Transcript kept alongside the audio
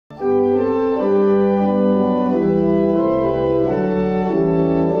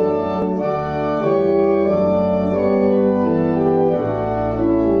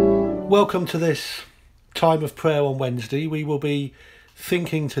Welcome to this time of prayer on Wednesday. We will be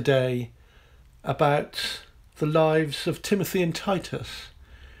thinking today about the lives of Timothy and Titus,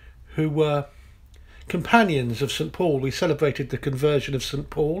 who were companions of St. Paul. We celebrated the conversion of St.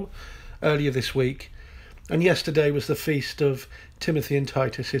 Paul earlier this week, and yesterday was the feast of Timothy and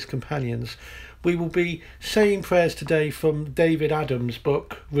Titus, his companions. We will be saying prayers today from David Adams'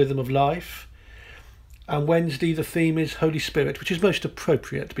 book, Rhythm of Life. And Wednesday the theme is Holy Spirit, which is most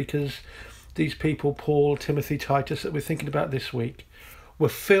appropriate because these people, Paul, Timothy, Titus, that we're thinking about this week, were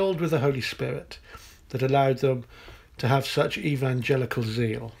filled with the Holy Spirit that allowed them to have such evangelical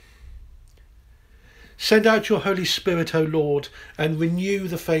zeal. Send out your Holy Spirit, O Lord, and renew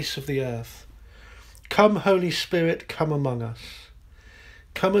the face of the earth. Come, Holy Spirit, come among us.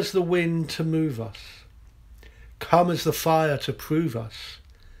 Come as the wind to move us. Come as the fire to prove us.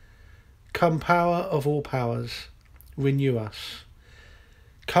 Come, power of all powers, renew us.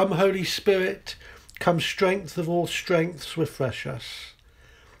 Come, Holy Spirit, come, strength of all strengths, refresh us.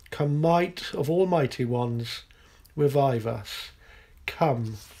 Come, might of all mighty ones, revive us.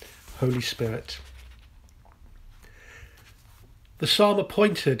 Come, Holy Spirit. The psalm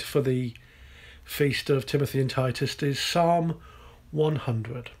appointed for the feast of Timothy and Titus is Psalm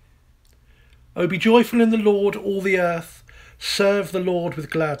 100. O be joyful in the Lord, all the earth, serve the Lord with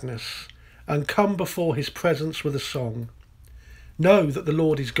gladness, and come before his presence with a song. Know that the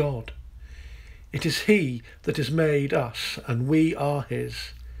Lord is God. It is he that has made us, and we are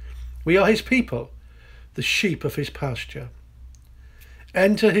his. We are his people, the sheep of his pasture.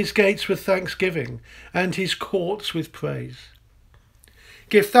 Enter his gates with thanksgiving, and his courts with praise.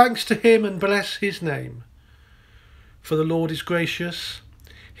 Give thanks to him and bless his name. For the Lord is gracious,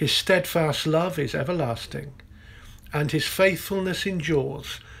 his steadfast love is everlasting, and his faithfulness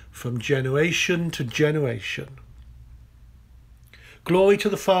endures from generation to generation. Glory to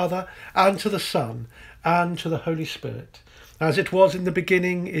the Father, and to the Son, and to the Holy Spirit, as it was in the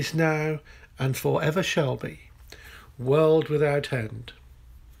beginning, is now, and for ever shall be, world without end.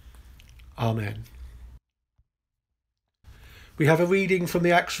 Amen. We have a reading from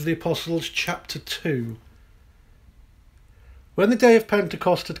the Acts of the Apostles, chapter 2. When the day of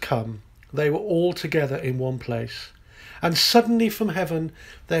Pentecost had come, they were all together in one place. And suddenly from heaven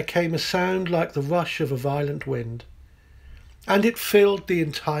there came a sound like the rush of a violent wind, and it filled the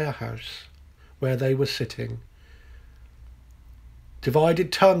entire house where they were sitting.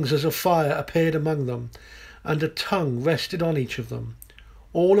 Divided tongues as of fire appeared among them, and a tongue rested on each of them.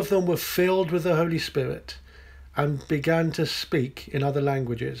 All of them were filled with the Holy Spirit, and began to speak in other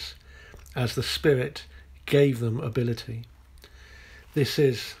languages, as the Spirit gave them ability. This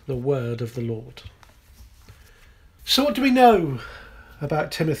is the word of the Lord. So what do we know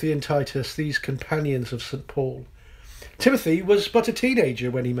about Timothy and Titus, these companions of St. Paul? Timothy was but a teenager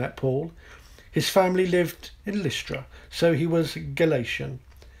when he met Paul. His family lived in Lystra, so he was Galatian.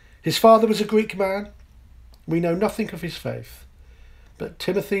 His father was a Greek man. We know nothing of his faith. But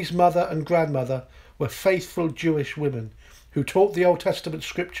Timothy's mother and grandmother were faithful Jewish women who taught the Old Testament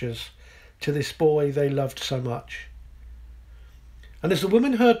scriptures to this boy they loved so much. And as the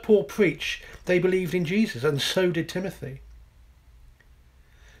women heard Paul preach, they believed in Jesus, and so did Timothy.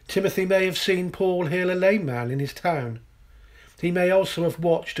 Timothy may have seen Paul heal a lame man in his town. He may also have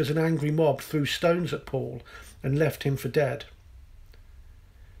watched as an angry mob threw stones at Paul and left him for dead.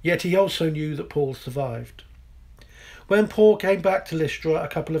 Yet he also knew that Paul survived. When Paul came back to Lystra a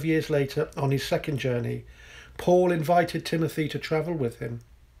couple of years later on his second journey, Paul invited Timothy to travel with him.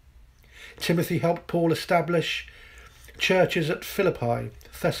 Timothy helped Paul establish churches at Philippi,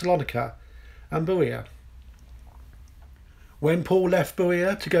 Thessalonica, and Berea. When Paul left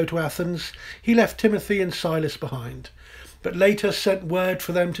Berea to go to Athens, he left Timothy and Silas behind, but later sent word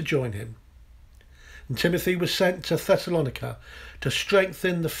for them to join him. And Timothy was sent to Thessalonica to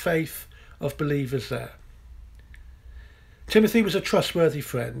strengthen the faith of believers there. Timothy was a trustworthy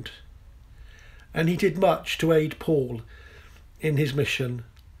friend, and he did much to aid Paul in his mission.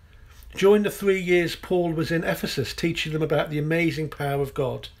 During the 3 years Paul was in Ephesus teaching them about the amazing power of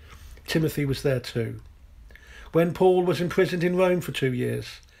God, Timothy was there too. When Paul was imprisoned in Rome for 2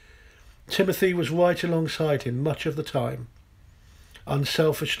 years, Timothy was right alongside him much of the time,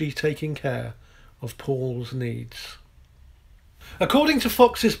 unselfishly taking care of Paul's needs. According to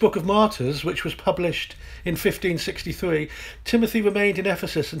Fox's Book of Martyrs, which was published in 1563, Timothy remained in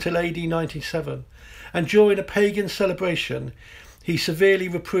Ephesus until AD 97, and during a pagan celebration he severely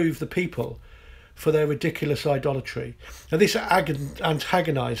reproved the people for their ridiculous idolatry. And this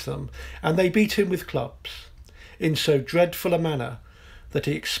antagonised them, and they beat him with clubs in so dreadful a manner that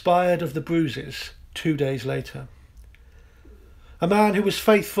he expired of the bruises 2 days later. a man who was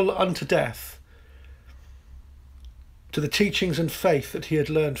faithful unto death to the teachings and faith that he had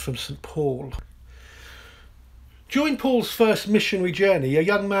learned from St. Paul. During Paul's first missionary journey, a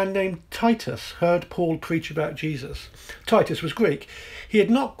young man named Titus heard Paul preach about Jesus. Titus was Greek. He had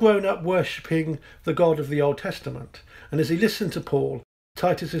not grown up worshipping the God of the Old Testament, and as he listened to Paul,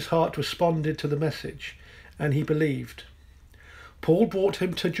 Titus's heart responded to the message, and he believed. Paul brought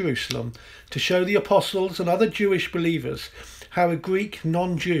him to Jerusalem to show the apostles and other Jewish believers how a Greek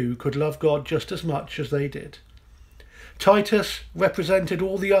non-Jew could love God just as much as they did. Titus represented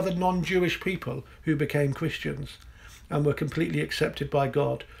all the other non-Jewish people who became Christians and were completely accepted by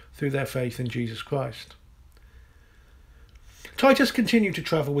God through their faith in Jesus Christ. Titus continued to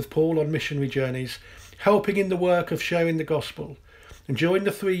travel with Paul on missionary journeys, helping in the work of sharing the gospel. And during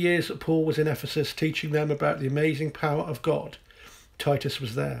the 3 years that Paul was in Ephesus teaching them about the amazing power of God, Titus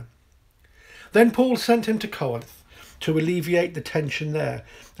was there. Then Paul sent him to Corinth to alleviate the tension there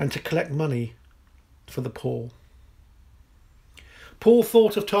and to collect money for the poor. Paul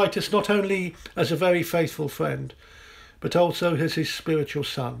thought of Titus not only as a very faithful friend, but also as his spiritual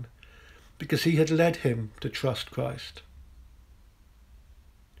son, because he had led him to trust Christ.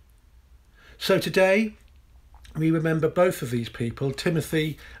 So today, we remember both of these people,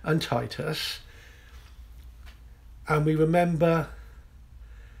 Timothy and Titus, and we remember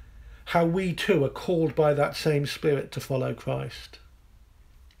how we too are called by that same Spirit to follow Christ.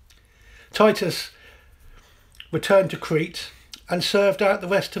 Titus returned to Crete and served out the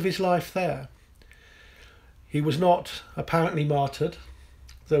rest of his life there. He was not apparently martyred,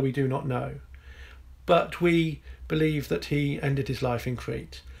 though we do not know, but we believe that he ended his life in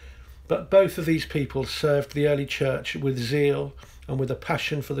Crete. But both of these people served the early church with zeal and with a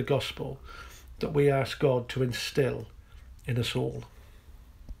passion for the gospel that we ask God to instill in us all.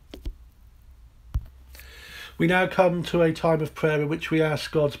 We now come to a time of prayer in which we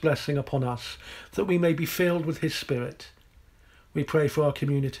ask God's blessing upon us, that we may be filled with his Spirit. We pray for our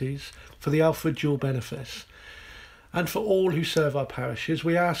communities, for the Alfred Dual Benefice, and for all who serve our parishes.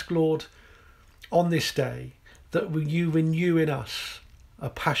 We ask, Lord, on this day, that you renew in us a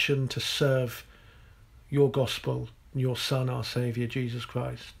passion to serve your gospel, your Son, our Saviour, Jesus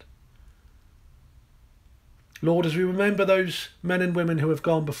Christ. Lord, as we remember those men and women who have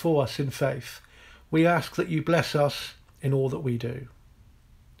gone before us in faith, we ask that you bless us in all that we do.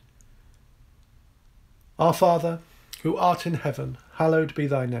 Our Father, who art in heaven, hallowed be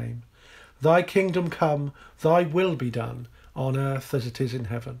thy name. Thy kingdom come, thy will be done, on earth as it is in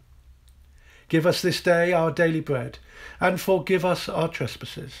heaven. Give us this day our daily bread, and forgive us our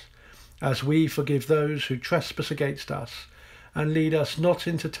trespasses, as we forgive those who trespass against us. And lead us not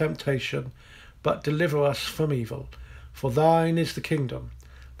into temptation, but deliver us from evil. For thine is the kingdom,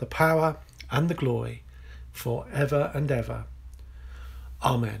 the power, and the glory, for ever and ever.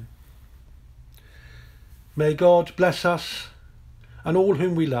 Amen. May God bless us and all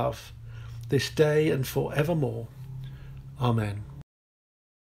whom we love, this day and forevermore. Amen.